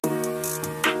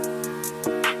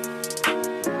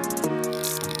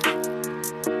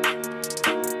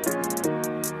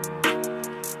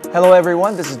Hello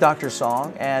everyone, this is Dr.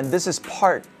 Song, and this is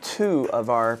part 2 of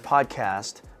our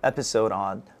podcast episode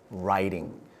on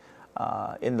writing.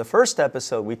 In the first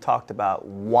episode, we talked about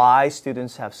why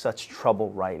students have such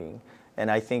trouble writing. And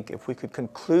I think if we could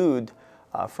conclude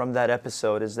from that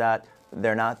episode is that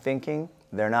they're not thinking,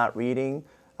 they're not reading,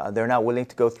 they're not willing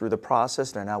to go through the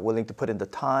process, they're not willing to put in the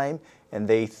time, and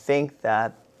they think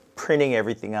that printing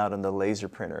everything out on the laser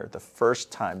printer the first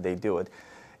time they do it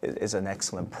is an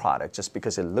excellent product just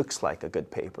because it looks like a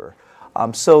good paper.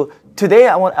 So today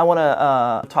I want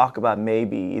to talk about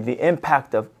maybe the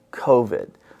impact of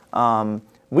COVID.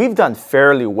 We've done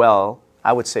fairly well,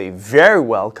 I would say very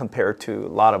well compared to a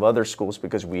lot of other schools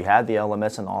because we had the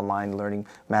LMS and online learning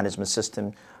management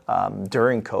system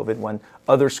during COVID. When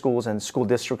other schools and school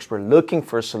districts were looking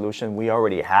for a solution, we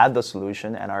already had the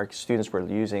solution and our students were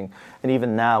using, and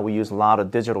even now we use a lot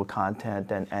of digital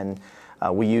content and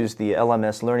we use the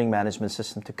LMS learning management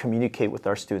system to communicate with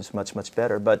our students much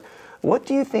better. But what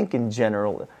do you think in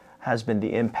general has been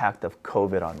the impact of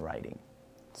COVID on writing?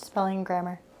 Spelling and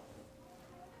grammar.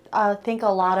 I think a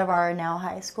lot of our now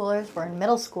high schoolers were in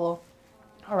middle school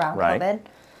around COVID.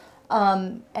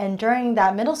 And during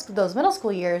that those middle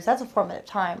school years, that's a formative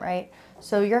time, right?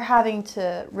 So you're having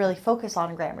to really focus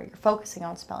on grammar. You're focusing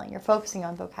on spelling. You're focusing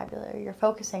on vocabulary. You're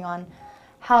focusing on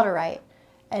how to write.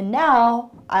 And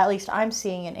now, at least I'm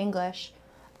seeing in English,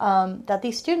 that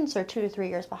these students are 2 to 3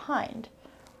 years behind,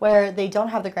 where they don't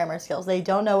have the grammar skills. They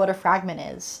don't know what a fragment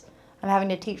is. I'm having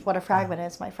to teach what a fragment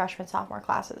is my freshman, sophomore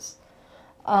classes.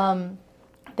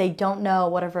 They don't know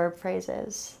what a verb phrase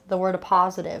is. The word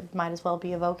appositive might as well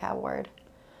be a vocab word.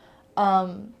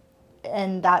 And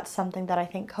that's something that I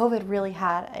think COVID really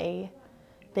had a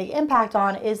big impact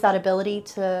on, is that ability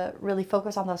to really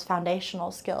focus on those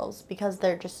foundational skills because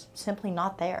they're just simply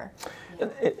not there.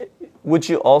 Would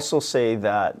you also say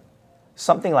that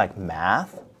something like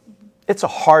math, it's a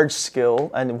hard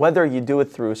skill, and whether you do it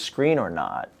through a screen or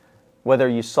not, whether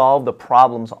you solve the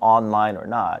problems online or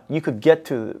not, you could get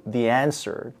to the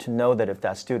answer to know that if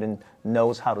that student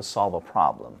knows how to solve a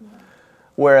problem.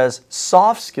 Whereas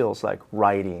soft skills like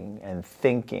writing and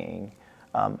thinking,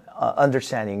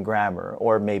 understanding grammar,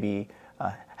 or maybe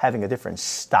having a different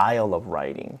style of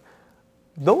writing,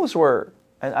 those were,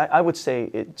 and I would say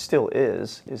it still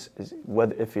is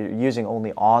whether if you're using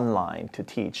only online to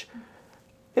teach,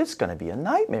 it's going to be a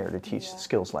nightmare to teach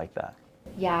skills like that.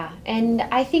 Yeah, and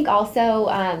I think also,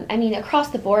 I mean,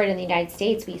 across the board in the United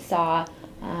States, we saw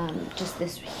just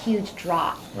this huge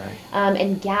drop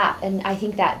and gap, and I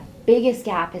think that biggest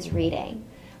gap is reading.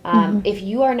 If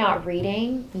you are not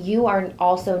reading, you are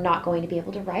also not going to be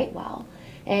able to write well.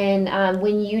 And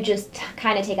when you just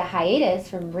kind of take a hiatus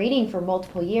from reading for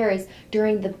multiple years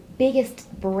during the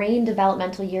biggest brain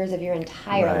developmental years of your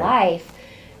entire life,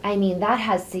 I mean, that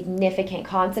has significant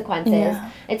consequences.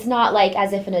 Yeah. It's not like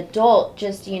as if an adult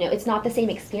just, it's not the same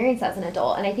experience as an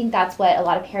adult. And I think that's what a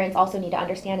lot of parents also need to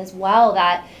understand as well,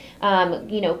 that,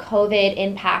 COVID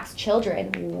impacts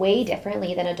children way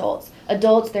differently than adults.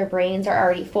 Adults, their brains are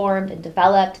already formed and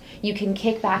developed. You can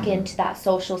kick back into that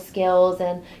social skills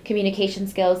and communication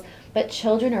skills. But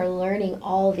children are learning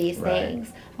all these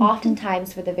things,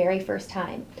 oftentimes for the very first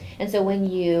time. And so when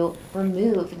you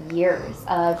remove years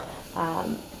of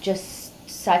just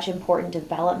such important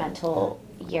developmental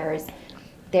years,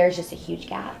 there's just a huge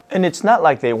gap. And it's not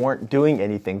like they weren't doing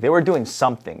anything. They were doing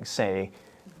something, say,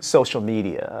 social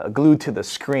media, glued to the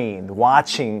screen,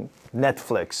 watching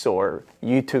Netflix or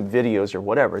YouTube videos or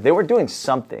whatever. They were doing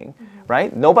something,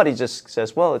 right? Nobody just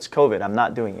says, well, it's COVID, I'm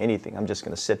not doing anything. I'm just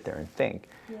going to sit there and think.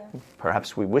 Yeah.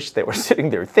 Perhaps we wish they were sitting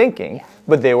there thinking,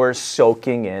 but they were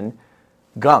soaking in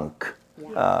gunk.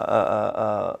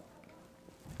 Yeah.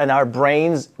 And our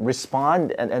brains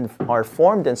respond and are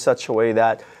formed in such a way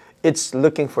that it's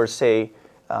looking for, say,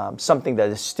 something that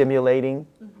is stimulating,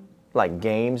 like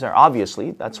games are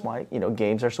obviously, that's why,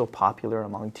 games are so popular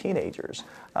among teenagers.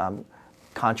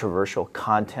 Controversial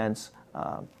contents,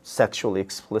 sexually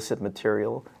explicit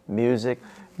material, music,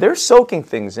 they're soaking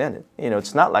things in it.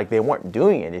 It's not like they weren't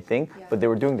doing anything, but they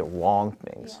were doing the wrong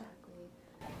things.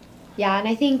 Yeah, and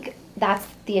I think that's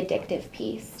the addictive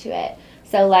piece to it.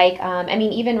 So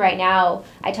even right now,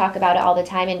 I talk about it all the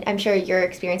time, and I'm sure your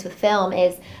experience with film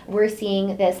is we're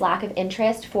seeing this lack of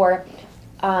interest for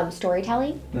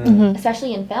storytelling,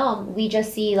 especially in film. We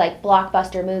just see like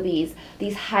blockbuster movies,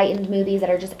 these heightened movies that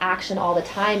are just action all the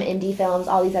time, indie films,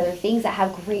 all these other things that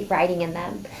have great writing in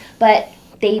them. But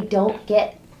they don't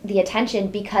get the attention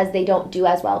because they don't do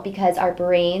as well, because our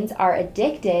brains are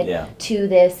addicted to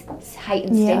this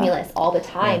heightened stimulus all the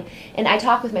time. And I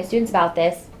talk with my students about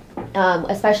this,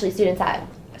 especially students at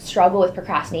struggle with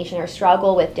procrastination or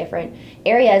struggle with different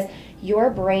areas, your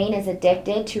brain is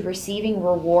addicted to receiving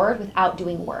reward without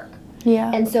doing work.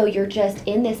 Yeah. And so you're just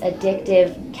in this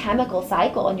addictive chemical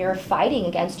cycle, and you're fighting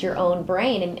against your own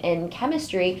brain and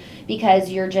chemistry, because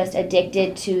you're just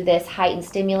addicted to this heightened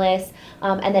stimulus.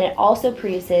 And then it also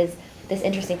produces this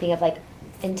interesting thing of like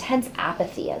intense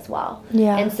apathy as well.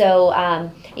 Yeah. And so,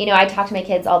 you know, I talk to my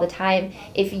kids all the time.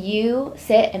 If you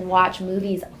sit and watch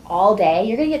movies all day,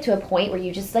 you're going to get to a point where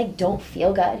you just like don't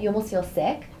feel good. You almost feel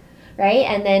sick. Right?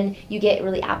 And then you get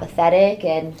really apathetic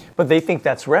and... But they think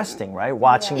that's resting, right?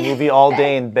 Watching a movie all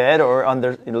day in bed or on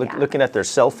their, looking at their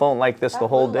cell phone like this the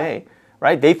whole day,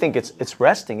 right? They think it's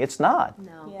resting. It's not.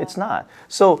 No. It's not.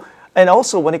 So, and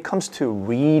also when it comes to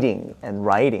reading and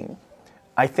writing,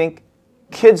 I think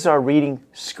kids are reading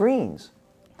screens.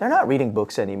 They're not reading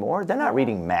books anymore. They're not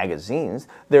reading magazines.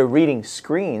 They're reading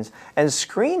screens. And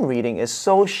screen reading is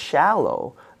so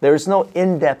shallow. There's no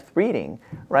in-depth reading,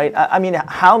 right? I mean,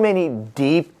 how many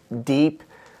deep,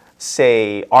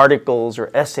 say, articles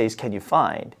or essays can you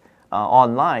find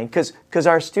online? Because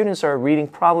our students are reading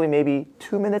probably maybe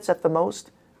 2 minutes at the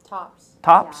most.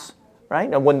 Tops,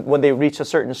 right? And when they reach a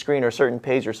certain screen or a certain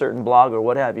page or certain blog or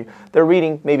what have you, they're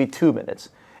reading maybe 2 minutes.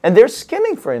 And they're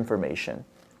skimming for information.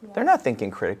 They're not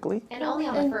thinking critically. And only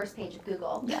on the first page of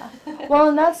Google. Yeah. Well,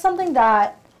 and that's something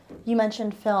that you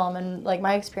mentioned film and like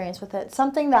my experience with it.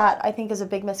 Something that I think is a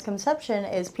big misconception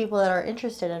is people that are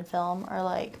interested in film are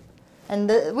like,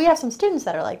 and we have some students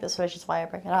that are like this, which is why I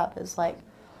bring it up, is like,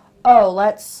 oh,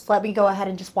 let me go ahead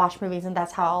and just watch movies and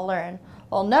that's how I'll learn.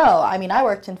 Well, no, I mean, I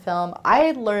worked in film.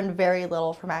 I learned very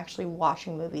little from actually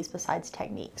watching movies besides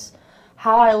techniques.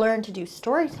 How I learned to do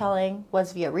storytelling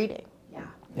was via reading.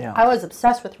 Yeah. I was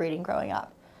obsessed with reading growing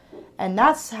up. And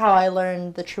that's how I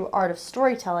learned the true art of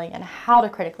storytelling and how to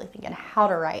critically think and how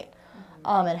to write.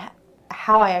 And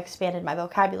how I expanded my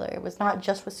vocabulary. It was not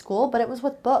just with school, but it was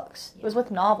with books. It was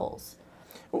with novels.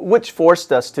 Which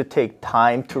forced us to take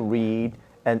time to read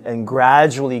and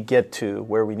gradually get to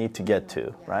where we need to get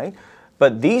to, right?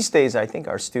 But these days, I think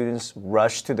our students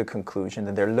rush to the conclusion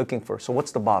that they're looking for, so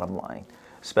what's the bottom line?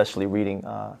 Especially reading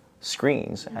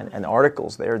screens and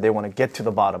articles there. They want to get to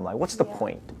the bottom line. What's the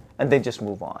point? And they just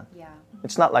move on. Yeah.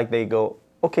 It's not like they go,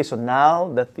 okay, so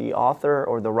now that the author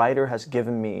or the writer has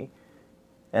given me,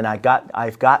 and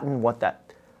I've gotten what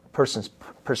that person's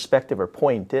perspective or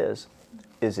point is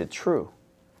it true?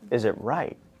 Is it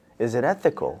right? Is it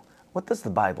ethical? What does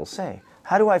the Bible say?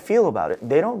 How do I feel about it?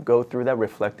 They don't go through that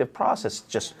reflective process.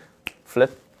 Just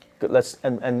flip,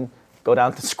 and go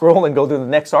down to scroll and go to the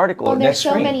next article or there's next so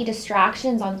screen. many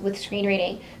distractions with screen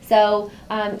reading. So,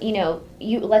 you know,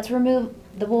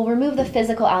 we'll remove the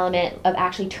physical element of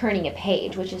actually turning a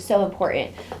page, which is so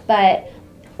important. But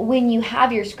when you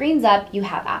have your screens up, you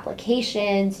have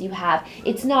applications,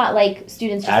 it's not like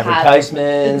students just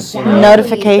advertisements, have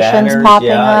notifications banners, popping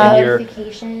up, and your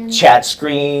notifications, chat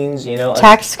screens, you know,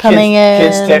 text coming in,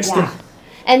 kids texting. Yeah.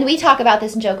 And we talk about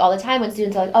this and joke all the time when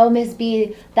students are like, oh, Ms.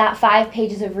 B, that 5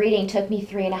 pages of reading took me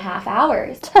 3.5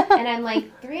 hours. And I'm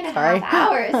like, 3.5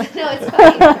 hours? No, it's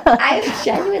fine. I'm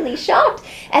genuinely shocked.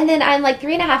 And then I'm like,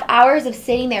 3.5 hours of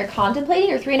sitting there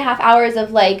contemplating, or 3.5 hours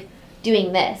of like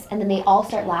doing this. And then they all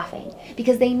start laughing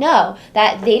because they know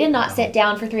that they did not sit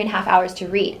down for 3.5 hours to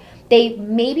read. They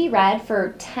maybe read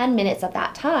for 10 minutes of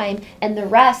that time, and the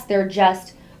rest they're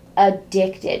just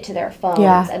addicted to their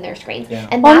phones and their screens. Yeah.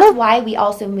 And that's why we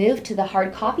also moved to the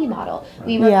hard copy model.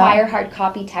 We require hard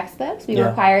copy textbooks. We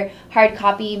require hard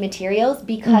copy materials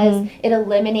because it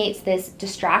eliminates this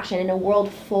distraction. In a world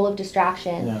full of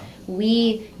distraction,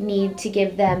 we need to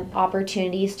give them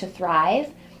opportunities to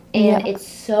thrive. And it's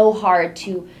so hard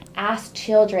to ask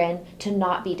children to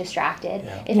not be distracted.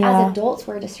 If as adults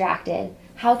we're distracted,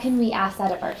 how can we ask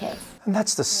that of our kids? And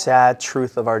that's the sad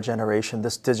truth of our generation,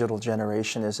 this digital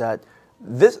generation, is that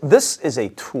this is a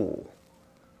tool.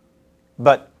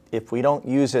 But if we don't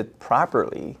use it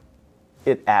properly,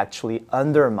 it actually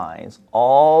undermines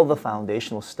all the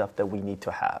foundational stuff that we need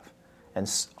to have.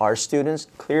 And our students,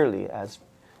 clearly, as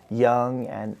young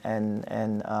and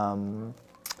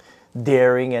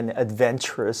daring and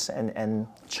adventurous and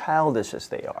childish as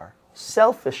they are,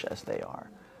 selfish as they are,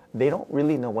 they don't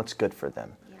really know what's good for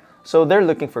them. So they're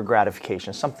looking for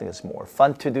gratification, something that's more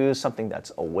fun to do, something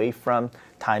that's away from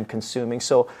time consuming.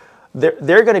 So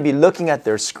they're going to be looking at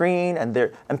their screen, and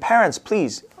parents,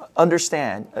 please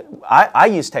understand, I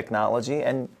use technology,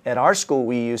 and at our school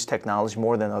we use technology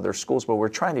more than other schools, but we're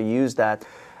trying to use that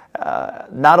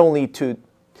not only to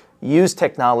use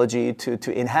technology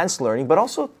to enhance learning, but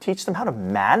also teach them how to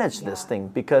manage this thing,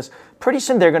 because pretty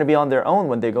soon they're going to be on their own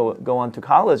when they go on to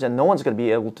college, and no one's going to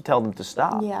be able to tell them to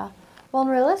stop. Yeah. Well,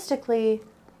 and realistically,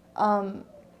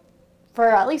 for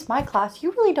at least my class,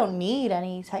 you really don't need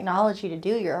any technology to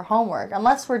do your homework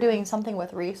unless we're doing something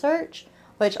with research,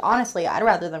 which honestly, I'd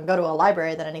rather them go to a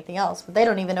library than anything else, but they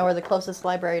don't even know where the closest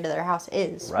library to their house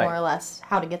is, more or less,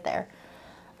 how to get there.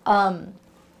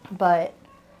 But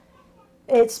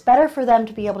it's better for them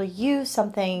to be able to use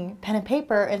something, pen and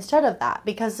paper, instead of that,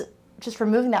 because just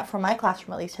removing that from my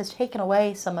classroom, at least, has taken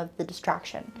away some of the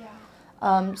distraction.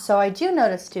 Yeah. So I do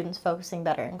notice students focusing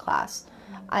better in class.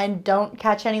 I don't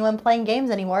catch anyone playing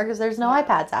games anymore because there's no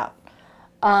iPads out.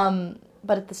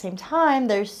 But at the same time,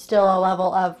 there's still a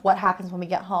level of what happens when we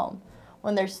get home.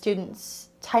 When there's students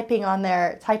typing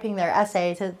their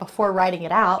essay before writing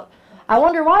it out, I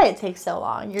wonder why it takes so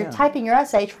long. You're typing your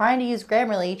essay, trying to use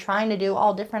Grammarly, trying to do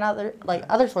all different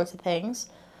other sorts of things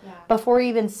before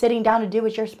even sitting down to do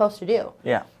what you're supposed to do.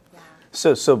 Yeah.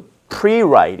 So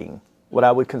pre-writing, what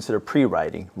I would consider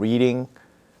pre-writing, reading,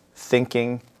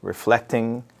 thinking,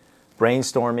 reflecting,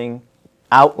 brainstorming,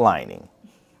 outlining.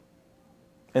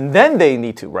 And then they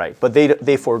need to write, but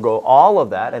they forego all of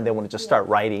that and they want to just start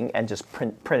writing and just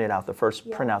print out the first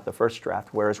draft.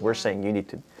 Whereas we're saying you need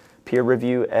to peer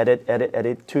review,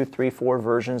 edit, 2, 3, 4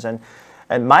 versions, and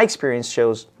my experience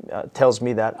tells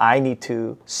me that I need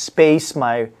to space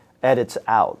my edits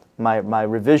out, my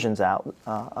revisions out,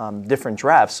 different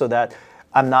drafts, so that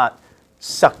I'm not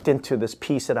sucked into this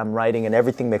piece that I'm writing and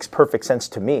everything makes perfect sense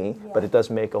to me, but it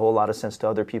doesn't make a whole lot of sense to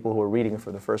other people who are reading it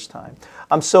for the first time.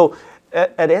 So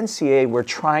at NCA, we're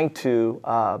trying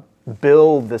to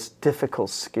build this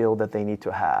difficult skill that they need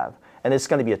to have. And it's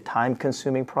going to be a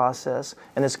time-consuming process,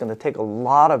 and it's going to take a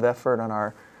lot of effort on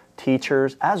our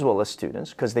teachers as well as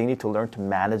students, because they need to learn to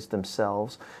manage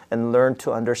themselves and learn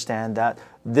to understand that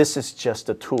this is just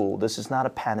a tool. This is not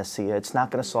a panacea. It's not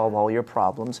going to solve all your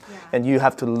problems. And you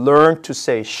have to learn to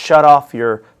say, shut off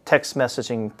your text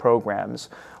messaging programs,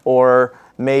 or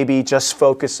maybe just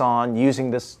focus on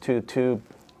using this to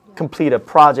complete a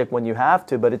project when you have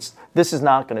to, but this is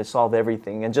not going to solve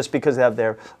everything. And just because they have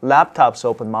their laptops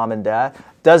open, mom and dad,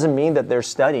 doesn't mean that they're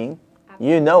studying.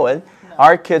 Absolutely. You know it. No.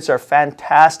 Our kids are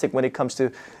fantastic when it comes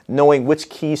to knowing which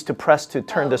keys to press to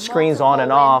turn the screens on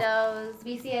and off.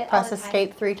 We see it press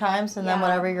escape 3 times and then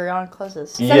whatever you're on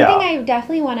closes. Something I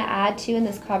definitely want to add to in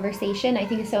this conversation, I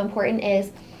think is so important,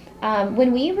 is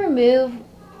when we remove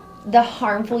the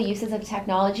harmful uses of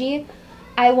technology,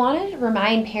 I want to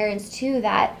remind parents too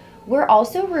that we're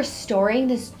also restoring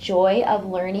this joy of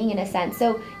learning in a sense.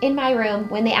 So in my room,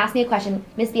 when they ask me a question,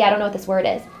 Miss B, I don't know what this word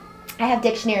is, I have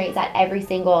dictionaries at every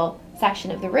single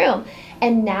section of the room.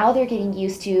 And now they're getting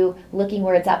used to looking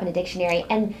words up in a dictionary.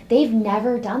 And they've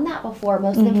never done that before,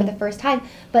 most of them for the first time.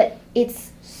 But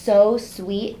it's so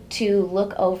sweet to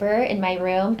look over in my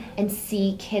room and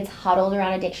see kids huddled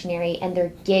around a dictionary and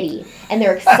they're giddy and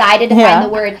they're excited to find the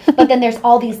word, but then there's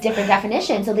all these different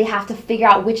definitions, so they have to figure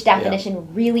out which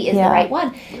definition really is the right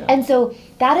one. And so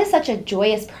that is such a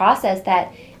joyous process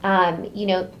that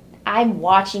I'm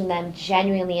watching them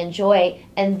genuinely enjoy,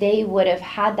 and they would have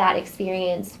had that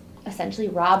experience essentially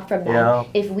robbed from them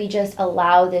if we just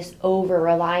allow this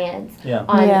over-reliance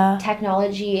on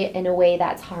technology in a way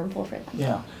that's harmful for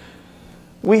them.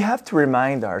 We have to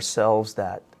remind ourselves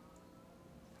that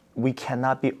we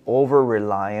cannot be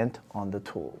over-reliant on the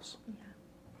tools.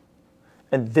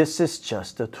 And this is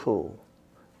just a tool.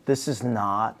 This is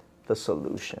not the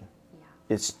solution.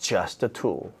 It's just a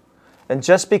tool. And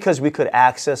just because we could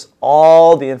access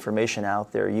all the information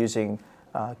out there using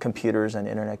computers and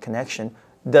internet connection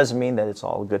doesn't mean that it's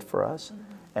all good for us.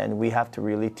 And we have to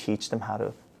really teach them how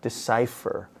to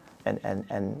decipher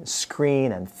and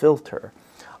screen and filter.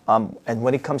 And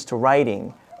when it comes to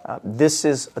writing, this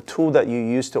is a tool that you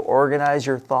use to organize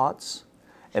your thoughts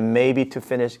and maybe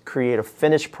to create a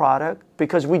finished product,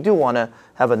 because we do want to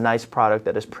have a nice product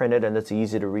that is printed and it's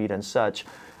easy to read and such.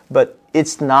 But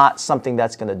it's not something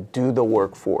that's going to do the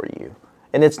work for you.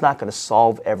 And it's not going to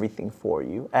solve everything for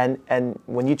you. And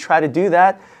when you try to do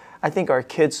that, I think our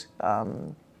kids,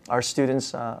 our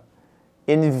students,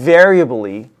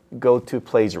 invariably go to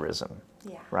plagiarism,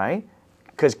 right?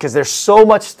 Because there's so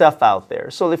much stuff out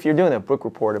there. So if you're doing a book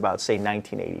report about, say,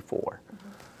 1984,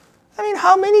 I mean,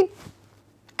 how many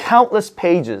countless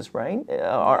pages, right,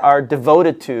 are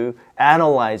devoted to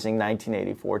analyzing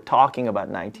 1984, talking about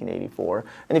 1984.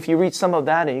 And if you read some of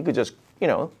that, and you could just,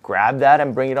 grab that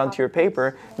and bring it onto your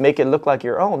paper, make it look like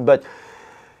your own. But,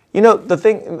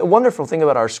 the wonderful thing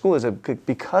about our school is that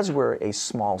because we're a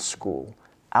small school,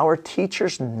 our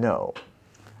teachers know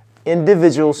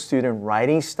individual student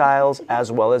writing styles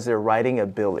as well as their writing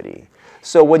ability.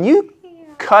 So when you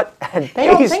cut and paste, they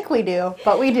don't think we do,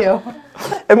 but we do.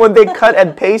 And when they cut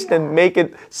and paste and make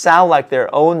it sound like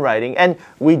their own writing, and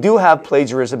we do have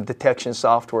plagiarism detection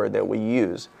software that we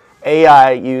use.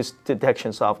 AI use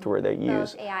detection software that you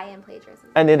use. Both AI and plagiarism.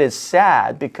 And it is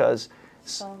sad because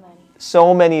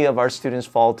so many of our students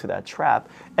fall to that trap.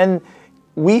 And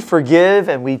we forgive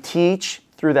and we teach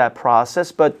through that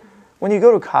process, but when you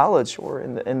go to college or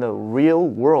in the real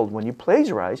world, when you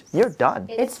plagiarize, you're done.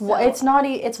 It's one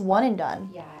and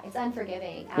done. Yeah, it's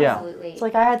unforgiving. Absolutely. Yeah. It's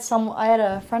like I had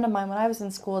a friend of mine when I was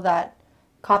in school that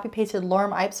copy pasted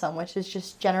lorem ipsum, which is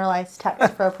just generalized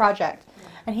text for a project,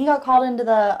 and he got called into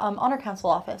the honor council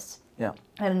office. Yeah.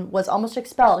 And was almost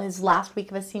expelled his last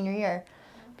week of his senior year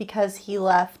because he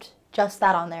left just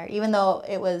that on there, even though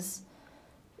it was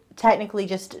technically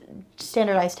just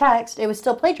standardized text. It was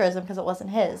still plagiarism because it wasn't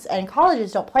his, and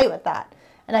colleges don't play with that.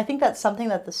 And I think that's something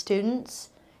that the students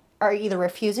are either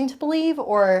refusing to believe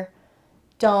or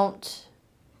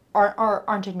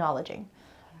aren't acknowledging.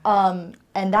 And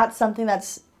that's something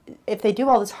that's, if they do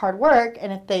all this hard work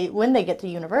and when they get to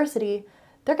university,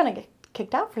 they're going to get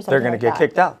kicked out for something. They're going to get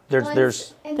kicked out. They're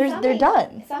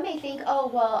done. Some may think, oh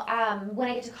well, when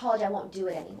I get to college, I won't do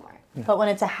it anymore. But when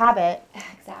it's a habit,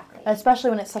 exactly, especially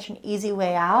when it's such an easy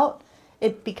way out,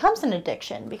 it becomes an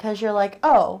addiction because you're like,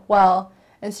 oh, well,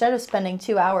 instead of spending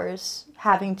 2 hours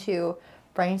having to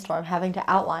brainstorm, having to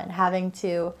outline, having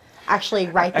to actually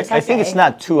write this essay. I think it's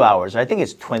not 2 hours. I think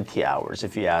it's 20 hours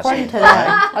if you ask me.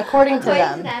 According to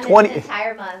them. 20 an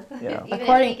entire month. Yeah. Even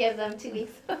if you give them 2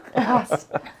 weeks.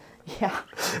 Yeah.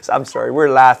 So I'm sorry,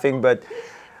 we're laughing, but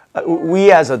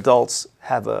we as adults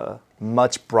have a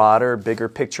much broader, bigger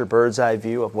picture, bird's eye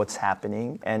view of what's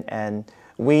happening, and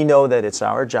we know that it's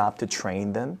our job to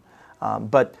train them,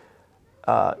 but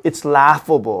it's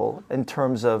laughable in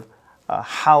terms of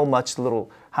how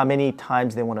many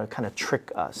times they want to kind of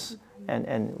trick us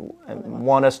and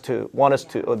want us to,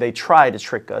 or they try to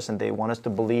trick us and they want us to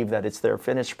believe that it's their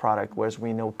finished product, whereas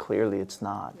we know clearly it's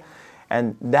not. Yeah.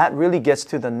 And that really gets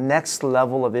to the next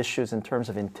level of issues in terms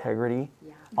of integrity,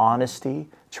 honesty,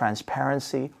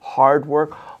 transparency, hard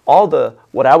work, all the,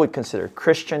 what I would consider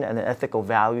Christian and ethical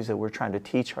values that we're trying to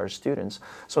teach our students.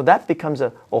 So that becomes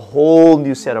a whole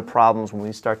new set of problems when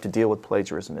we start to deal with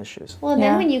plagiarism issues. Well, and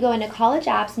then when you go into college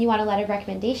apps and you want a letter of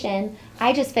recommendation,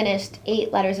 I just finished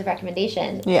 8 letters of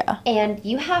recommendation. Yeah. And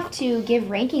you have to give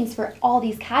rankings for all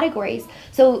these categories.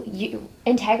 So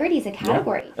integrity is a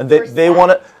category. Yeah. And they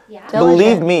want to,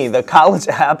 believe me, the college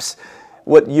apps,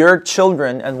 what your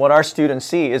children and what our students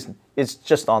see is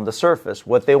just on the surface.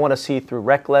 What they want to see through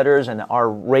rec letters and our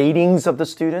ratings of the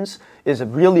students is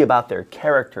really about their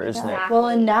character, isn't it? Well,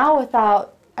 and now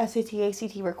without SAT,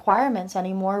 ACT requirements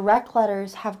anymore, rec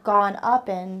letters have gone up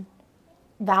in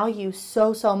value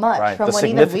so much. Right. From the when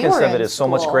even we significance were of it in is so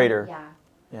much school. greater.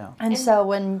 Yeah. And so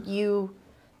when you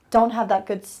don't have that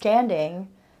good standing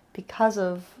because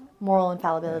of moral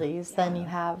infallibilities, then you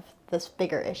have this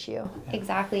bigger issue.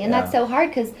 Exactly. And that's so hard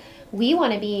because we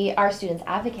want to be our students'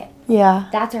 advocates. Yeah.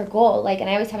 That's our goal. Like, and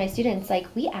I always tell my students, like,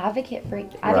 we advocate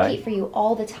for you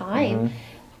all the time.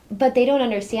 But they don't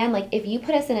understand, like, if you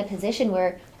put us in a position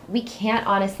where we can't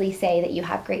honestly say that you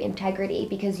have great integrity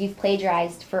because you've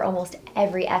plagiarized for almost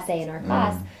every essay in our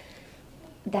class,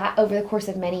 that over the course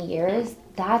of many years,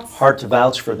 that's hard to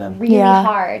vouch for them. Really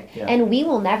hard. Yeah. And we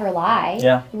will never lie.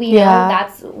 Yeah. We know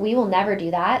we will never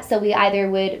do that. So we either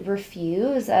would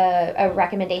refuse a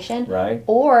recommendation,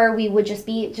 or we would just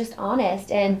be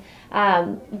honest. And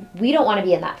we don't want to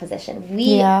be in that position.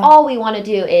 All we want to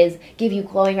do is give you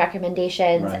glowing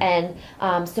recommendations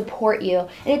and support you.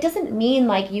 And it doesn't mean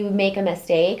like you make a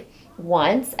mistake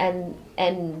once and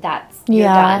that's you're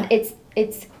done.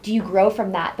 It's do you grow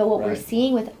from that? But what we're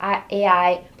seeing with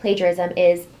AI plagiarism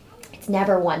is it's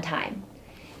never one time.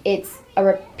 It's a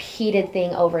repeated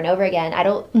thing over and over again. I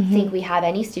don't think we have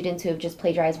any students who have just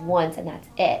plagiarized once and that's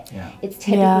it. Yeah. It's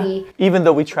typically... Even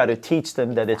though we try to teach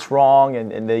them that it's wrong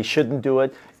and they shouldn't do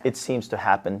it, it seems to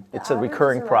happen. It's a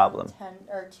recurring problem. 10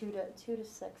 or 2 to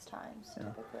 6 times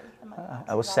typically.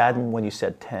 I was saddened when you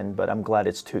said 10, but I'm glad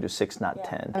it's 2 to 6, not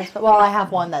 10. Well, I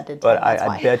have one that did 10. But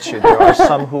I bet you there are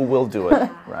some who will do it,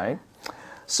 right?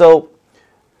 So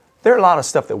there are a lot of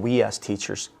stuff that we as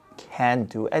teachers can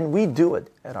do, and we do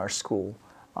it at our school.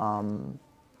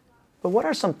 But what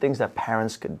are some things that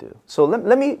parents could do? So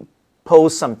let me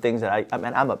pose some things that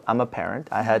I'm a parent.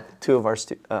 I had 2 of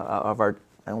our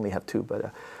I only have 2,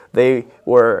 but they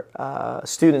were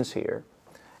students here.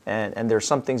 And there's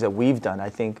some things that we've done. I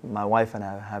think my wife and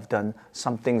I have done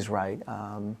some things right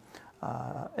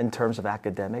in terms of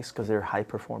academics because they're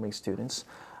high-performing students.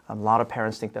 A lot of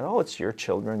parents think that, oh, it's your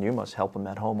children, you must help them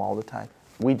at home all the time.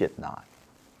 We did not.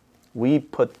 We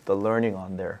put the learning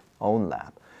on own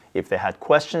lab. If they had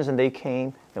questions and they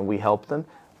came and we helped them,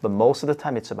 but most of the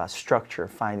time it's about structure,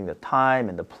 finding the time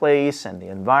and the place and the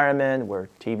environment where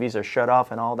TVs are shut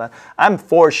off and all that. I'm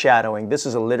foreshadowing, this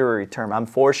is a literary term, I'm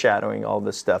foreshadowing all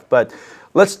this stuff. But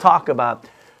let's talk about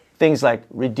things like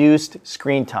reduced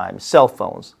screen time, cell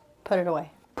phones. Put it away.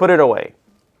 Put it away.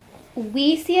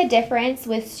 We see a difference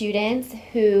with students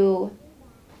who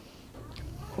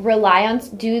rely on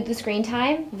do the screen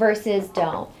time versus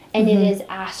don't, and it is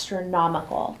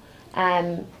astronomical.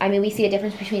 I mean, we see a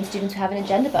difference between students who have an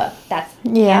agenda book that's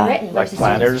handwritten versus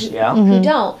planners, students who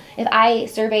don't. If I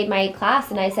surveyed my class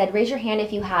and I said, raise your hand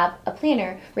if you have a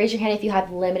planner, raise your hand if you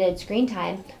have limited screen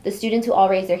time, the students who all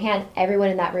raise their hand, everyone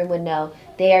in that room would know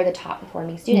they are the top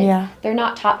performing students. Yeah. They're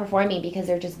not top performing because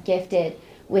they're just gifted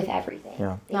with everything.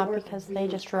 Yeah. Not because they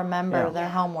just remember their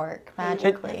homework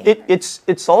magically.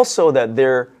 It's also that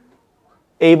they're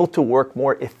able to work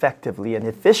more effectively and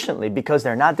efficiently because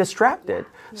they're not distracted.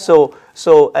 Yeah.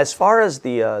 So as far as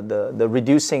the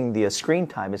reducing the screen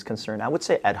time is concerned, I would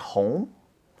say at home,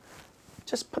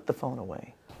 just put the phone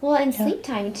away. Well, and sleep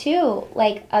time too.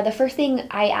 Like the first thing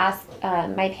I ask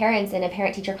my parents in a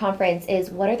parent-teacher conference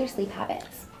is, what are their sleep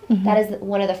habits? That is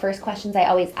one of the first questions I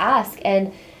always ask.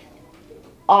 And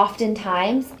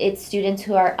oftentimes it's students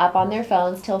who are up on their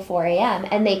phones till 4 a.m.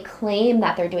 and they claim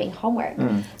that they're doing homework.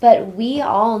 But we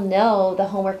all know the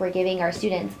homework we're giving our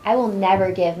students. I will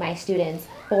never give my students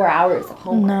 4 hours of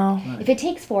homework. No. If it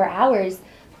takes 4 hours,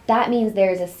 that means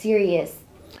there's a serious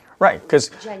Right, because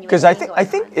I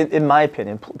think in my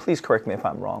opinion, please correct me if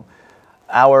I'm wrong,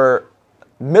 our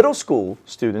middle school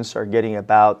students are getting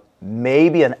about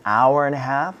maybe an hour and a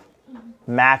half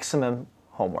maximum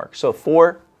homework. So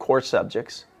 4 core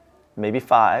subjects, maybe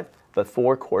 5, but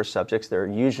 4 core subjects, they're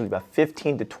usually about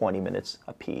 15 to 20 minutes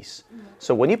a piece.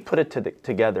 So when you put it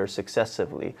together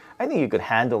successively, I think you could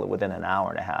handle it within an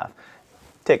hour and a half.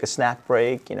 Take a snack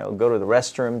break, go to the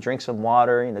restroom, drink some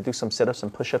water, do some sit-ups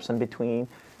and push-ups in between.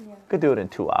 You could do it in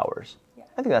 2 hours.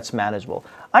 I think that's manageable.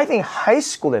 I think high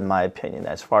school, in my opinion,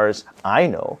 as far as I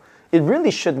know, it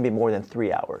really shouldn't be more than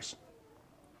 3 hours.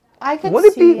 I could Would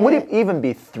it even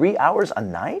be 3 hours a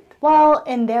night? Well,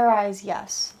 in their eyes,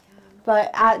 yes.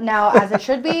 But now, as it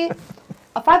should be,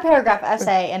 a 5-paragraph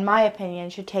essay, in my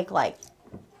opinion, should take like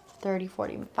 30,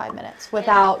 45 minutes and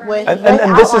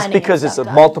this is because it's a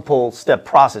multiple step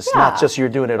process, not just you're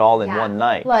doing it all in one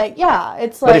night.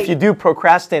 It's But if you do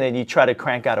procrastinate and you try to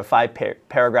crank out a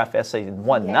 5-paragraph essay in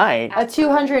one night. A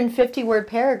 250-word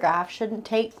paragraph shouldn't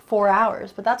take 4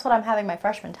 hours, but that's what I'm having my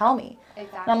freshmen tell me.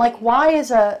 Exactly. And I'm like, why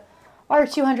are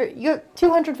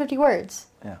 250 words?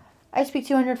 Yeah. I speak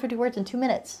 250 words in 2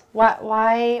 minutes.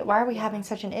 Why are we having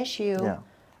such an issue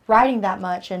writing that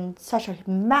much in such a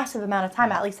massive amount of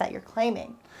time, at least that you're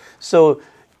claiming? So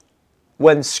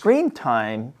when screen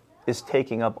time is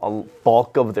taking up a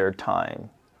bulk of their time,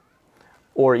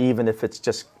 or even if it's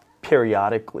just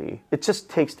periodically, it just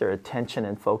takes their attention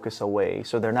and focus away.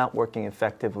 So they're not working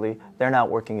effectively, they're not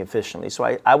working efficiently. So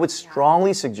I would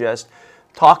strongly suggest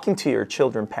talking to your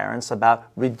children, parents, about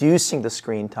reducing the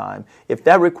screen time. If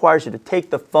that requires you to take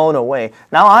the phone away.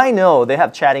 Now I know they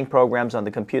have chatting programs on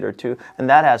the computer too, and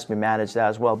that has to be managed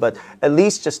as well, but at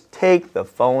least just take the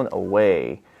phone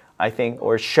away, I think,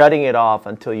 or shutting it off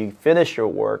until you finish your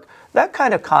work. That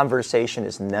kind of conversation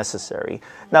is necessary.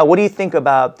 Now, what do you think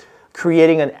about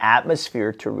creating an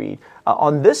atmosphere to read?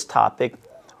 On this topic,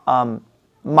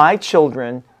 my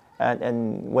children,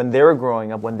 and when they were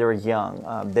growing up, when they were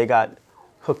young, they got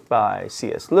hooked by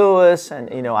C.S. Lewis,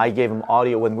 and I gave them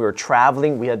audio. When we were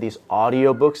traveling, we had these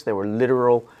audio books. They were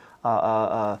literal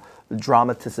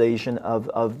dramatization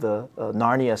of the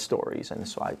Narnia stories, and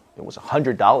so it was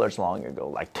 $100 long ago,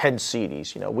 like 10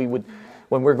 CDs. We would,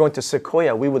 when we were going to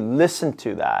Sequoia, we would listen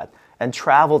to that and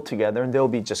travel together, and they'll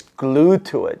be just glued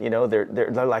to it.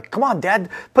 They're like, "Come on, Dad,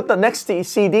 put the next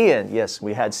CD in." Yes,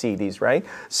 we had CDs, right?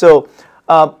 So,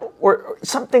 or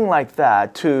something like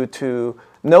that to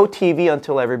no TV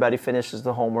until everybody finishes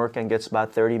the homework and gets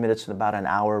about 30 minutes to about an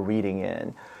hour reading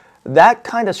in. That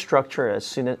kind of structure, as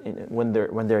soon as, when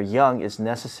they're young, is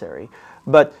necessary.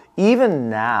 But even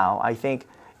now, I think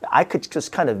I could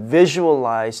just kind of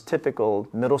visualize typical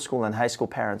middle school and high school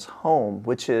parents' home,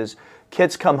 which is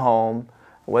kids come home,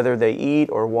 whether they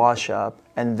eat or wash up,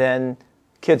 and then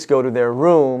kids go to their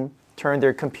room, turn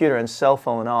their computer and cell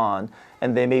phone on,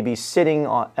 and they may be sitting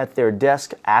at their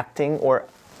desk acting or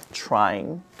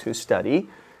trying to study,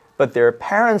 but their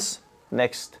parents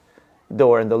next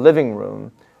door in the living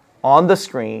room on the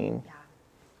screen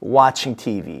watching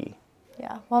TV.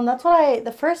 Yeah, well, and that's what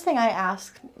the first thing I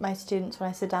ask my students when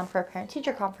I sit down for a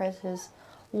parent-teacher conference is,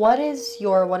 what is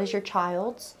your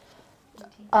child's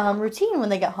routine when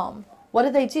they get home. What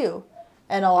do they do?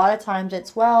 And a lot of times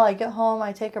it's, well, I get home,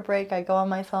 I take a break, I go on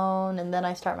my phone, and then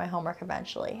I start my homework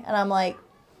eventually. And I'm like,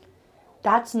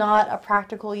 that's not a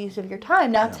practical use of your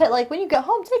time. Now, like, when you get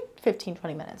home, take 15,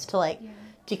 20 minutes to, like,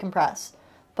 decompress.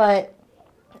 But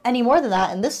any more than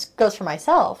that, and this goes for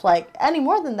myself, like, any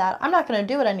more than that, I'm not going to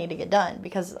do what I need to get done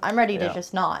because I'm ready to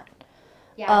just not.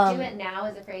 Yeah, do it now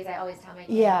is a phrase I always tell my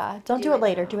kids. Yeah, don't do it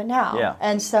later, do it now. Yeah.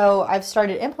 And so I've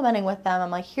started implementing with them.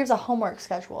 I'm like, here's a homework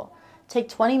schedule. Take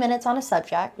 20 minutes on a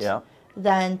subject,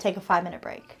 then take a 5-minute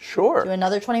break. Sure. Do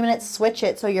another 20 minutes, switch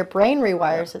it so your brain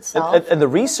rewires itself. And the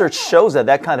research shows that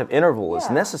that kind of interval is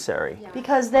necessary. Yeah.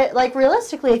 Because, like,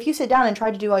 realistically, if you sit down and try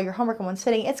to do all your homework in one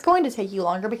sitting, it's going to take you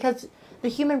longer because the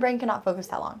human brain cannot focus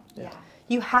that long. Yeah.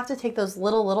 You have to take those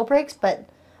little breaks, but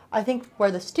I think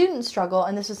where the students struggle,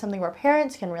 and this is something where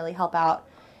parents can really help out,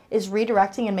 is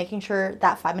redirecting and making sure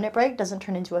that 5-minute break doesn't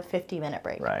turn into a 50-minute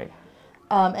break. Right.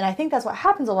 And I think that's what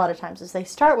happens a lot of times is they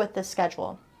start with this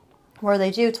schedule where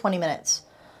they do 20 minutes,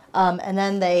 and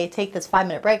then they take this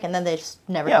 5-minute break, and then they just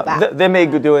never go back. They may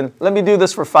be doing, let me do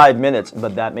this for 5 minutes,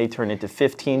 but that may turn into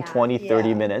 15, 20,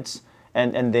 30 minutes,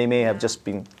 and they may have just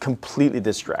been completely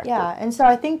distracted. Yeah, and so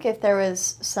I think if there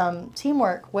was some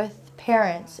teamwork with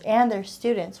parents and their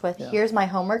students with here's my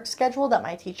homework schedule that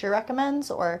my teacher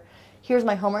recommends, or here's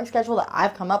my homework schedule that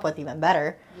I've come up with even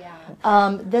better.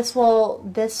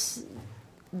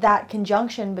 That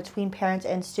conjunction between parents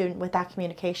and student with that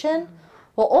communication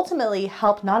will ultimately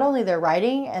help not only their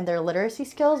writing and their literacy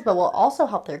skills, but will also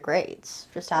help their grades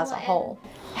just as a whole.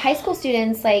 High school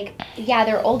students, like,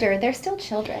 they're older, they're still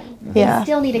children. Yeah. They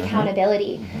still need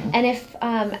accountability. And if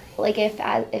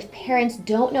parents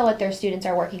don't know what their students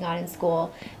are working on in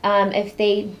school, if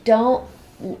they don't,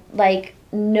 like,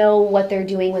 know what they're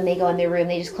doing when they go in their room,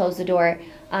 they just close the door.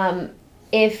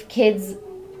 If kids'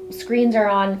 screens are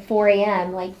on 4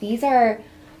 a.m., like, these are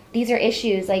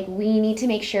issues. Like, we need to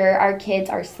make sure our kids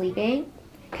are sleeping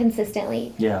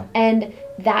consistently. Yeah. And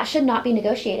that should not be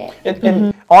negotiated.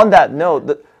 And on that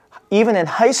note, even in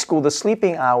high school, the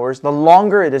sleeping hours, the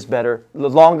longer it is better, the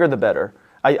longer the better.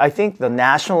 I think the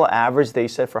national average they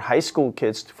said for high school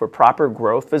kids for proper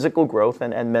growth, physical growth,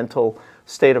 and mental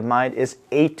state of mind is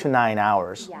 8 to 9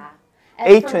 hours. Yeah.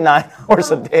 8 to 9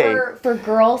 hours a day. For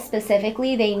girls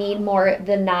specifically, they need more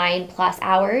than 9+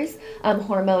 hours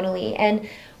hormonally. And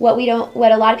what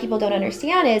a lot of people don't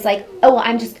understand is, like, oh, well,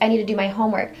 I need to do my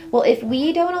homework. Well, if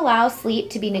we don't allow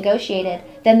sleep to be negotiated,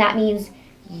 then that means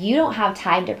you don't have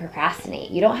time to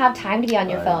procrastinate. You don't have time to be on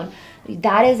your phone.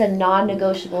 That is a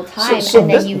non-negotiable time, and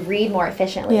then you read more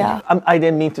efficiently. Yeah. I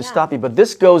didn't mean to stop you, but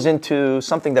this goes into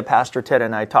something that Pastor Ted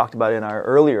and I talked about in our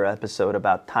earlier episode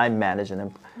about time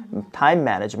management,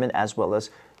 as well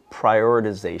as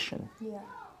prioritization. Yeah.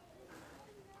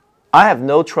 I have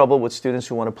no trouble with students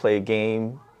who want to play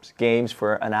games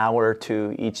for an hour or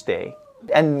two each day.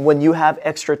 And when you have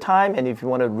extra time, and if you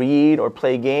want to read or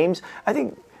play games, I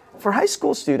think for high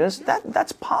school students,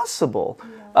 that's possible.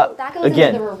 That goes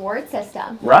into the reward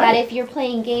system. Right. That if you're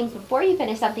playing games before you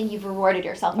finish something, you've rewarded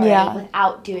yourself already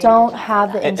without doing Don't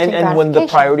have the instant gratification. And when the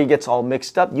priority gets all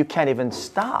mixed up, you can't even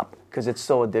stop because it's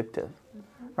so addictive.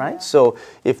 Right? Yeah. So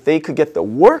if they could get the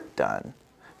work done,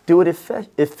 do it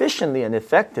efficiently and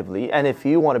effectively, and if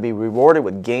you want to be rewarded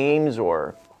with games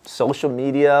or social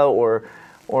media or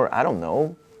I don't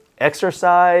know,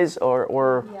 exercise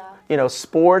or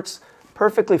sports,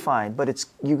 perfectly fine. But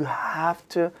you have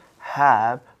to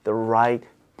have the right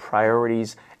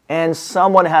priorities, and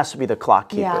someone has to be the clock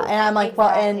keeper. Yeah, and I'm like, well,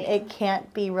 and it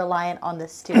can't be reliant on the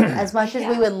student. As much as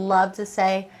we would love to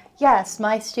say, yes,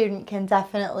 my student can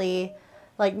definitely,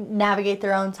 like, navigate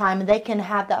their own time, and they can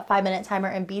have that 5-minute timer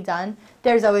and be done,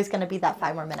 there's always going to be that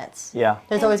 5 more minutes. Yeah.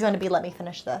 There's always going to be, let me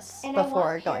finish this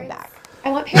before going back.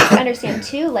 I want parents to understand,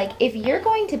 too, like, if you're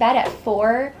going to bed at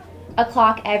 4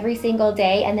 o'clock every single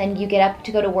day, and then you get up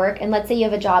to go to work, and let's say you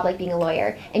have a job like being a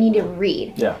lawyer, and you need to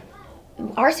read. Yeah.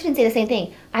 Our students say the same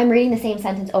thing. I'm reading the same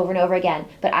sentence over and over again,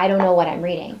 but I don't know what I'm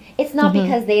reading. It's not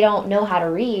because they don't know how to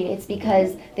read. It's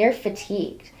because they're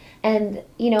fatigued. And,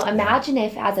 imagine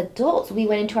if as adults we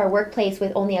went into our workplace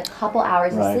with only a couple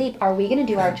hours of sleep. Are we going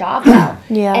to do our job well?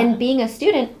 Yeah. And being a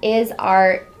student is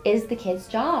the kid's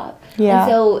job. Yeah.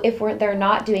 And so if they're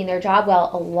not doing their job well,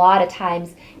 a lot of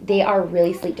times they are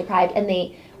really sleep deprived, and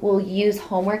they will use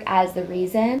homework as the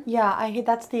reason. Yeah,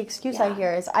 that's the excuse I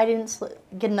hear is I didn't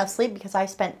get enough sleep because I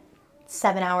spent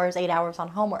 7 hours, 8 hours on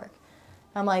homework.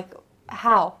 I'm like,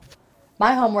 how?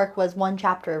 My homework was 1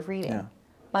 chapter of reading. Yeah.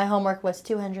 My homework was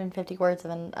 250 words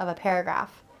of a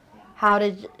paragraph. How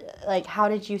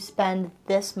did you spend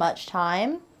this much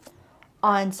time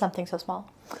on something so small?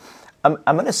 I'm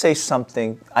going to say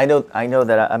something. I know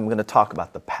that I'm going to talk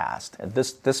about the past. And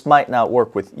this might not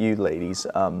work with you ladies.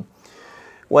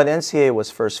 When NCAA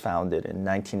was first founded in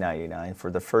 1999,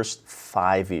 for the first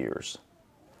 5 years,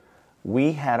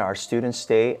 we had our students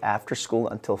stay after school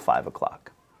until 5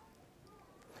 o'clock.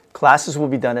 Classes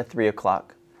would be done at 3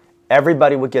 o'clock.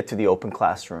 Everybody would get to the open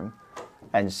classroom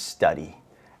and study.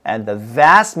 And the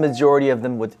vast majority of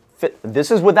them would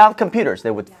this is without computers.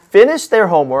 They would finish their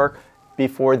homework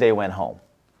before they went home.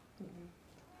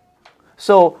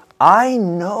 So I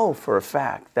know for a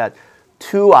fact that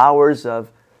 2 hours of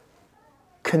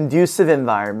conducive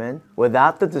environment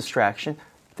without the distraction,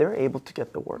 they're able to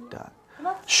get the work done.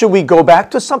 Should we go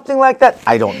back to something like that?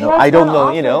 I don't know. I don't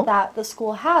know, you know. That the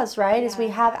school has, right, is we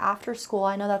have after school,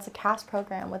 I know that's a CAS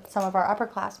program with some of our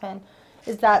upperclassmen,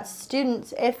 is that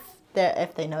students, if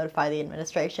they notify the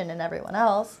administration and everyone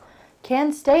else,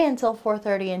 can stay until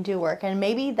 4:30 and do work. And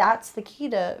maybe that's the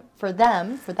key for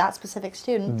them, for that specific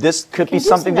student. This could be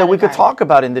something that we could talk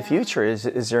about in the future.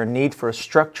 Is there a need for a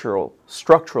structural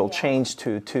change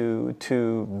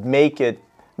to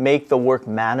make the work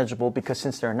manageable, because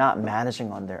since they're not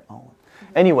managing on their own.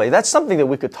 Anyway, that's something that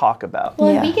we could talk about.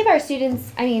 Well, we give our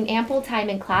students, ample time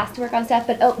in class to work on stuff,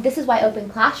 but this is why Open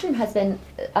Classroom has been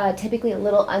typically a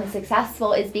little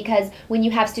unsuccessful, is because when you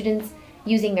have students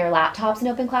using their laptops in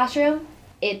Open Classroom,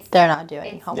 they're not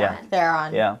doing homework. Yeah. They're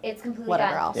on it's completely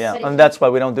whatever done. else. Yeah, and that's why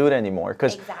we don't do it anymore.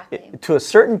 Because to a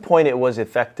certain point it was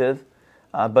effective,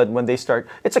 but when they start,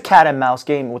 it's a cat and mouse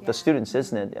game with the students,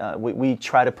 isn't it? We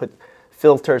try to put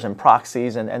filters and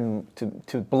proxies and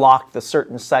to block the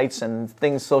certain sites and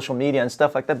things, social media and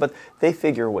stuff like that, but they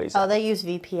figure ways out. They use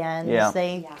VPNs. Yeah.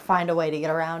 They find a way to get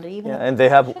around it. Even and they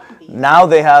have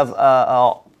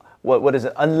what is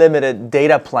it? Unlimited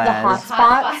data plans. The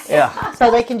hotspots. Yeah.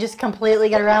 So they can just completely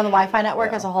get around the Wi-Fi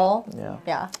network as a whole. Yeah.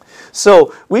 Yeah.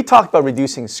 So we talked about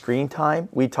reducing screen time.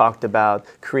 We talked about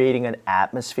creating an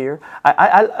atmosphere.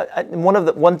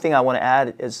 One thing I want to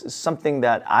add is something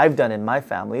that I've done in my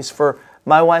family is for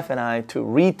my wife and I to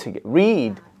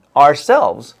read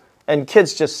ourselves. And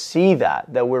kids just see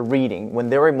that we're reading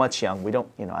when they were much young. We don't,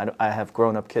 I have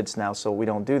grown-up kids now, so we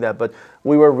don't do that. But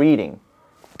we were reading,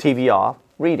 TV off,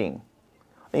 reading.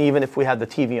 And even if we had the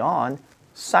TV on,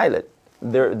 silent.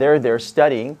 They're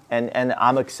studying, and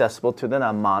I'm accessible to them.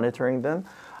 I'm monitoring them.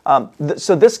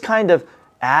 So this kind of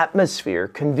atmosphere,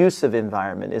 conducive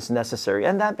environment is necessary.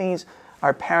 And that means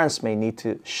our parents may need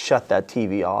to shut that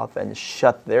TV off and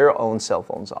shut their own cell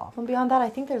phones off. And beyond that, I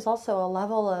think there's also a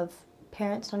level of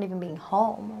parents not even being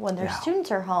home when their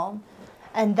students are home.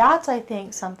 And that's, I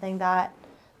think, something that,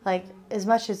 as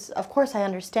much as, of course, I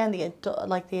understand the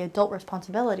adult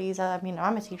responsibilities. I'm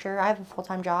a teacher. I have a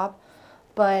full-time job.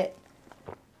 But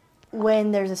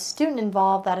when there's a student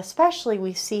involved that especially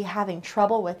we see having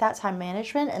trouble with that time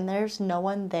management and there's no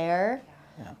one there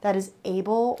that is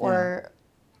able or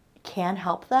can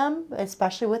help them,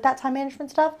 especially with that time management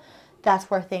stuff,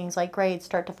 that's where things like grades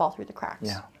start to fall through the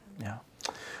cracks. Yeah.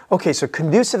 Okay, so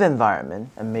conducive environment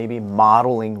and maybe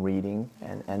modeling reading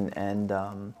and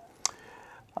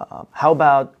how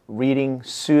about reading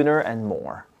sooner and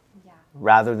more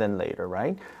rather than later,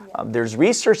 right? Yeah. There's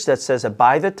research that says that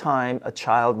by the time a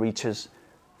child reaches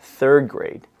 3rd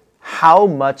grade, how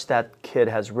much that kid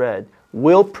has read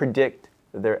will predict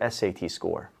their SAT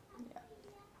score. Yeah.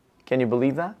 Can you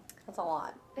believe that? That's a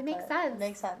lot. It makes sense. It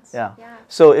makes sense. Yeah.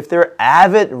 So if they're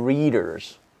avid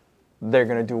readers, they're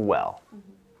going to do well.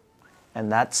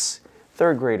 And that's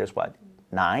 3rd graders, what?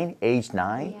 9? Age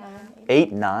 9? Yeah.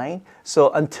 8, 9.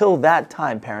 So until that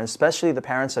time, parents, especially the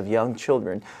parents of young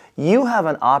children, you have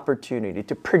an opportunity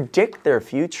to predict their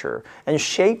future and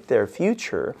shape their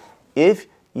future if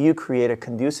you create a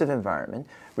conducive environment.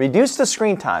 Reduce the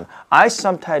screen time. I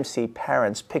sometimes see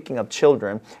parents picking up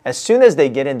children. As soon as they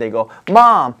get in, they go,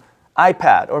 "Mom,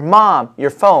 iPad," or "Mom,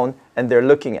 your phone," and they're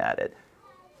looking at it.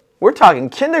 We're talking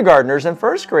kindergartners and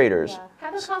 1st graders. Yeah.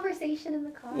 Have a conversation in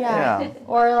the car. Yeah.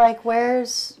 Or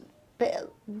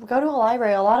go to a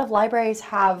library. A lot of libraries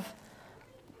have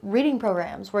reading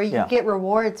programs where you get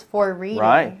rewards for reading.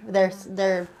 Right.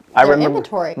 Their I remember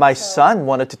inventory. My son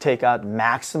wanted to take out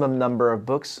maximum number of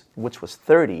books, which was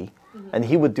 30, and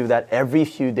he would do that every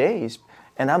few days.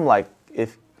 And I'm like,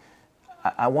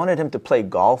 I wanted him to play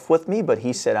golf with me, but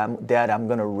he said, "Dad, I'm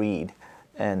going to read."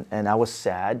 And I was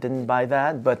sad, didn't buy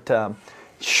that. But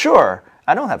sure,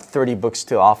 I don't have 30 books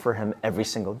to offer him every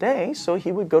single day, so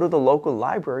he would go to the local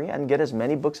library and get as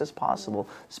many books as possible,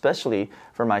 especially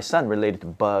for my son related to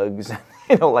bugs,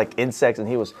 like insects, and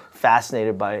he was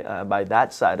fascinated by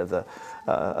that side of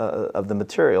the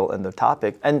material and the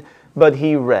topic. But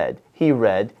he read.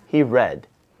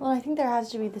 Well, I think there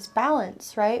has to be this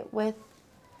balance, right, with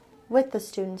the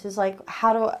students. Is like,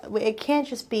 it can't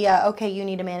just be okay, you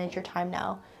need to manage your time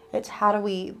now. It's how do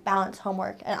we balance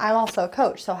homework? And I'm also a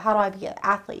coach, so how do I be an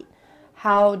athlete?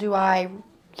 How do I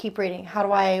keep reading? How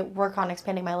do I work on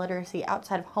expanding my literacy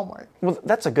outside of homework? Well,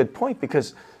 that's a good point,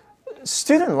 because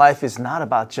student life is not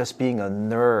about just being a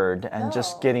nerd and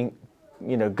just getting,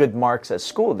 good marks at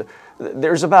school.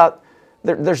 There's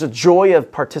a joy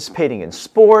of participating in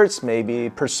sports, maybe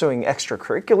pursuing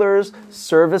extracurriculars,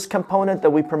 service component that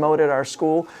we promote at our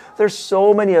school. There's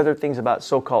so many other things about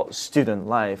so-called student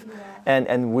life.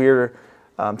 And we're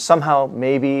somehow,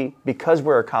 maybe because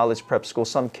we're a college prep school,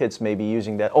 some kids may be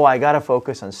using that, I got to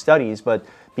focus on studies, but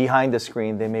behind the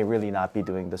screen, they may really not be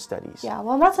doing the studies. Yeah,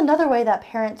 well, that's another way that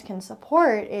parents can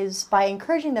support, is by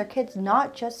encouraging their kids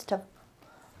not just to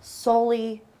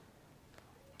solely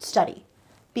study.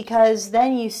 Because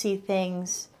then you see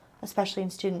things, especially in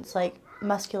students, like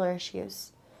muscular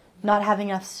issues, not having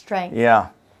enough strength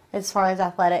as far as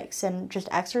athletics and just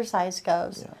exercise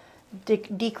goes,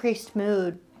 decreased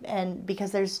mood, and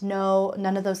because there's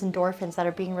none of those endorphins that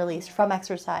are being released from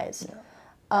exercise.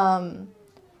 Healthy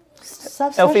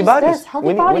bodies.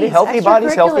 Healthy bodies, healthy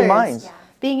bodies, healthy minds.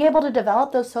 Being able to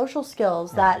develop those social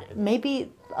skills that may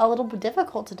be a little bit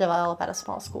difficult to develop at a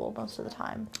small school most of the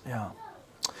time. Yeah.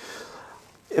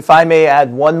 If I may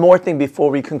add one more thing before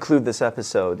we conclude this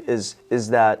episode, is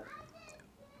that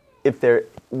if there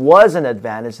was an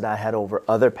advantage that I had over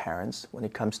other parents when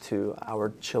it comes to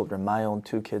our children, my own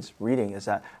 2 kids reading, is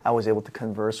that I was able to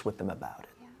converse with them about it.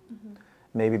 Yeah. Mm-hmm.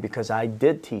 Maybe because I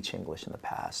did teach English in the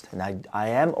past, and I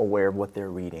am aware of what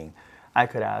they're reading. I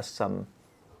could ask some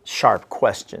sharp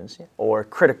questions or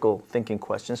critical thinking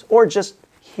questions, or just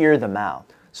hear them out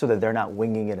so that they're not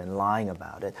winging it and lying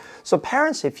about it. So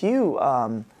parents, if you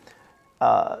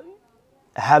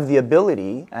have the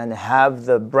ability and have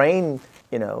the brain,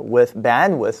 with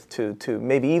bandwidth to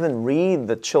maybe even read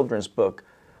the children's book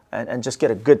and just get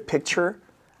a good picture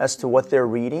as to what they're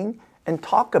reading and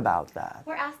talk about that.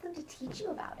 Or ask them to teach you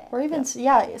about it. Or even,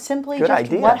 simply Good just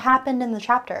idea. what happened in the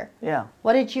chapter. Yeah.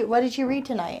 What did you read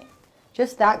tonight?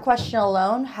 Just that question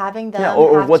alone, having them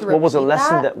or have what to was a repeat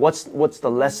lesson that. what's the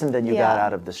lesson that you got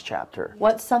out of this chapter?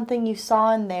 What's something you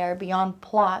saw in there beyond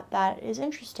plot that is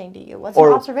interesting to you? What's an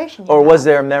observation you Or have? was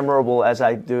there a memorable, as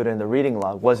I do it in the reading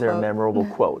log, was there a memorable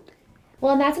quote?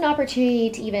 Well, and that's an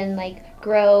opportunity to even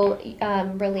grow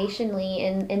relationally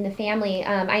in the family.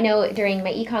 I know during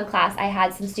my econ class, I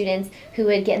had some students who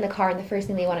would get in the car and the first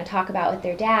thing they want to talk about with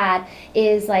their dad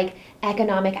is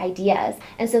economic ideas.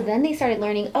 And so then they started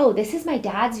learning, this is my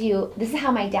dad's view. This is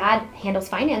how my dad handles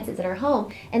finances in our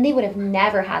home. And they would have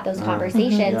never had those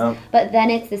conversations. Yeah. But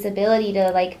then it's this ability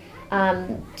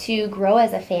to grow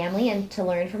as a family and to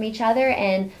learn from each other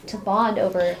and to bond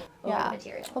over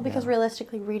material. Well, because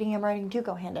realistically, reading and writing do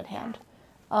go hand in hand.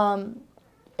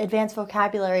 Advanced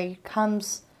vocabulary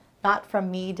comes not from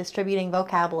me distributing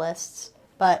vocab lists,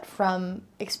 but from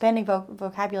expanding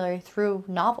vocabulary through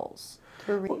novels,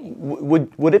 through reading.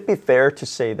 Would it be fair to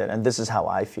say that, and this is how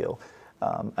I feel,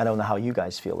 I don't know how you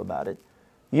guys feel about it,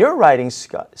 your writing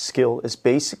skill is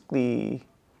basically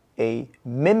a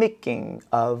mimicking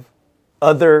of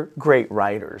other great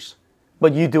writers,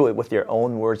 but you do it with your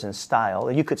own words and style,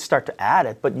 and you could start to add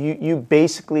it, but you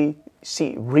basically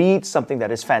read something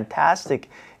that is fantastic,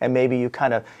 and maybe you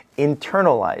kind of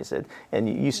internalize it, and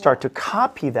you start to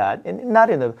copy that, and not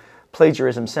in a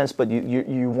plagiarism sense, but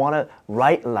you want to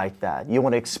write like that. You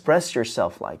want to express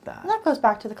yourself like that. And that goes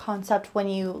back to the concept when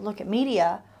you look at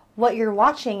media. What you're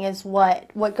watching is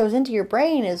what goes into your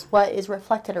brain is what is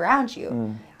reflected around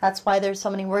you. That's why there's so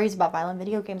many worries about violent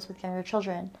video games with younger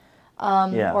children,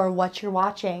 or what you're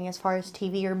watching as far as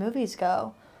TV or movies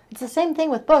go. It's the same thing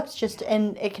with books,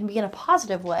 and it can be in a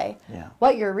positive way. Yeah.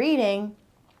 What you're reading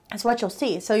is what you'll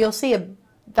see. So you'll see a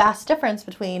vast difference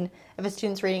between if a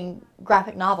student's reading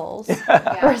graphic novels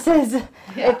versus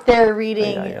if they're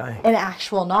reading an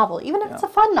actual novel. Even if it's a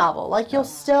fun novel, you'll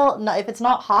still, if it's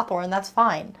not Hawthorne, that's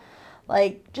fine.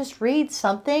 Just read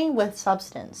something with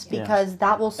substance, because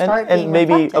that will start being and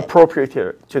maybe reflected.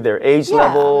 appropriate to their age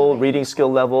level, reading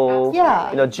skill level,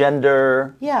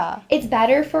 gender. Yeah. It's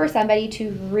better for somebody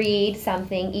to read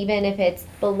something, even if it's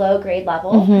below grade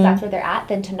level, because that's where they're at,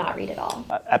 than to not read at all.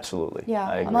 Absolutely. Yeah.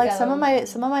 I agree. I'm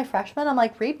some of my freshmen,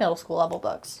 read middle school level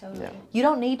books. Totally. You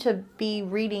don't need to be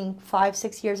reading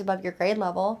 5-6 years above your grade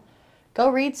level. Go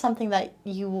read something that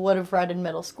you would have read in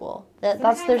middle school. There's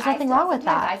nothing wrong with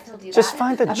that. I still do Just that.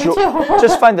 find the joy.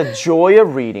 Just find the joy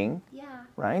of reading. Yeah.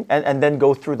 Right, and then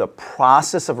go through the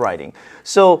process of writing.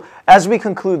 So as we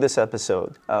conclude this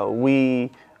episode,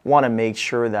 we want to make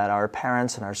sure that our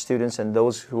parents and our students and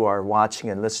those who are watching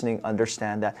and listening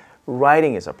understand that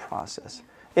writing is a process.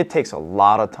 It takes a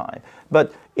lot of time.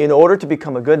 But in order to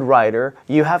become a good writer,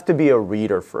 you have to be a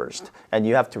reader first. And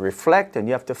you have to reflect and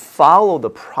you have to follow the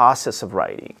process of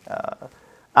writing,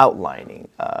 outlining,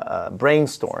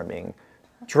 brainstorming,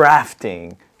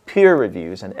 drafting, peer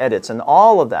reviews and edits and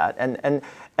all of that,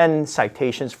 and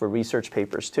citations for research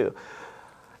papers too.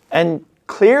 And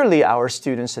clearly our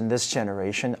students in this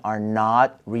generation are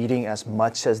not reading as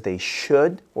much as they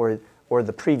should or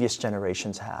the previous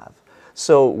generations have.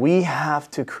 So we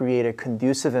have to create a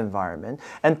conducive environment.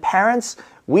 And parents,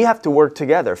 we have to work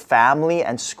together, family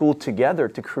and school together,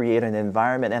 to create an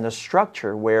environment and a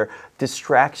structure where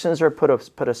distractions are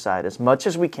put aside as much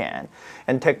as we can,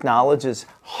 and technology is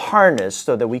harnessed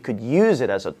so that we could use it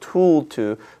as a tool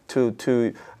to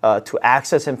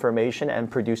access information and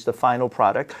produce the final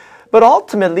product. But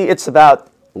ultimately, it's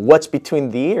about what's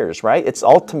between the ears, right? It's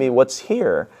ultimately what's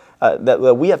here.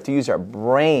 That we have to use our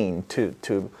brain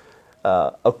to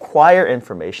acquire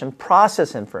information,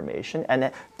 process information,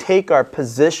 and take our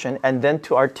position, and then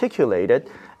to articulate it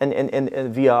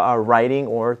via our writing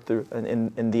or through,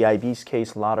 in the IB's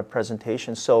case, a lot of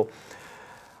presentations. So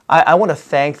I want to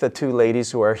thank the two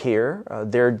ladies who are here.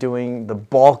 They're doing the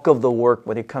bulk of the work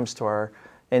when it comes to our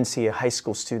NCA high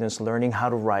school students learning how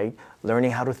to write,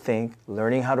 learning how to think,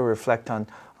 learning how to reflect on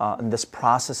these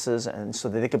processes, and so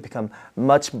that they can become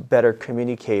much better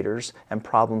communicators and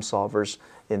problem solvers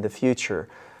in the future.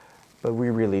 But we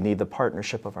really need the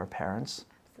partnership of our parents.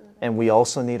 Absolutely. And we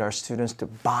also need our students to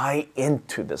buy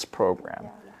into this program.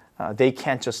 They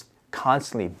can't just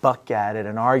constantly buck at it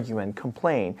and argue and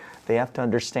complain. They have to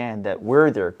understand that we're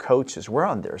their coaches, we're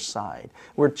on their side.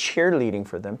 We're cheerleading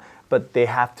for them, but they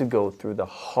have to go through the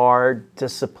hard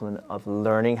discipline of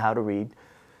learning how to read,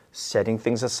 setting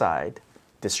things aside,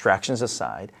 distractions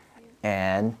aside,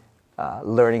 and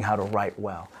learning how to write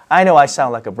well. I know I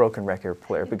sound like a broken record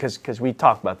player because we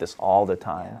talk about this all the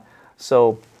time.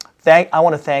 So I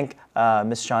want to thank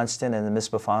Ms. Johnston and Ms.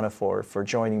 Bafana for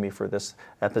joining me for this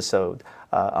episode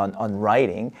on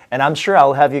writing. And I'm sure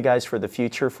I'll have you guys for the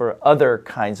future for other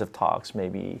kinds of talks,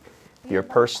 maybe your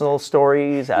personal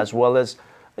stories as well as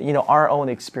our own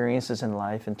experiences in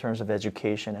life in terms of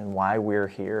education and why we're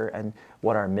here and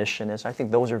what our mission is. I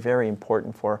think those are very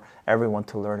important for everyone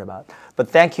to learn about. But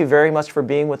thank you very much for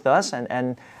being with us,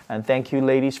 and thank you,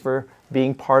 ladies, for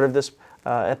being part of this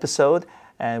episode.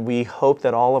 And we hope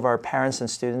that all of our parents and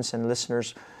students and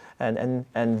listeners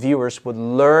and viewers would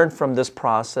learn from this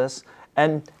process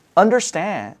and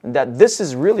understand that this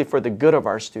is really for the good of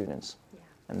our students.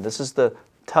 And this is the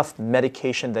tough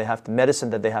medicine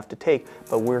that they have to take,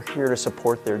 but we're here to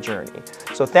support their journey.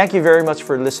 So thank you very much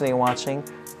for listening and watching.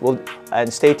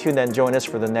 And stay tuned and join us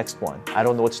for the next one. I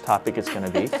don't know which topic it's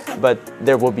going to be, but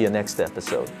there will be a next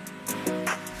episode.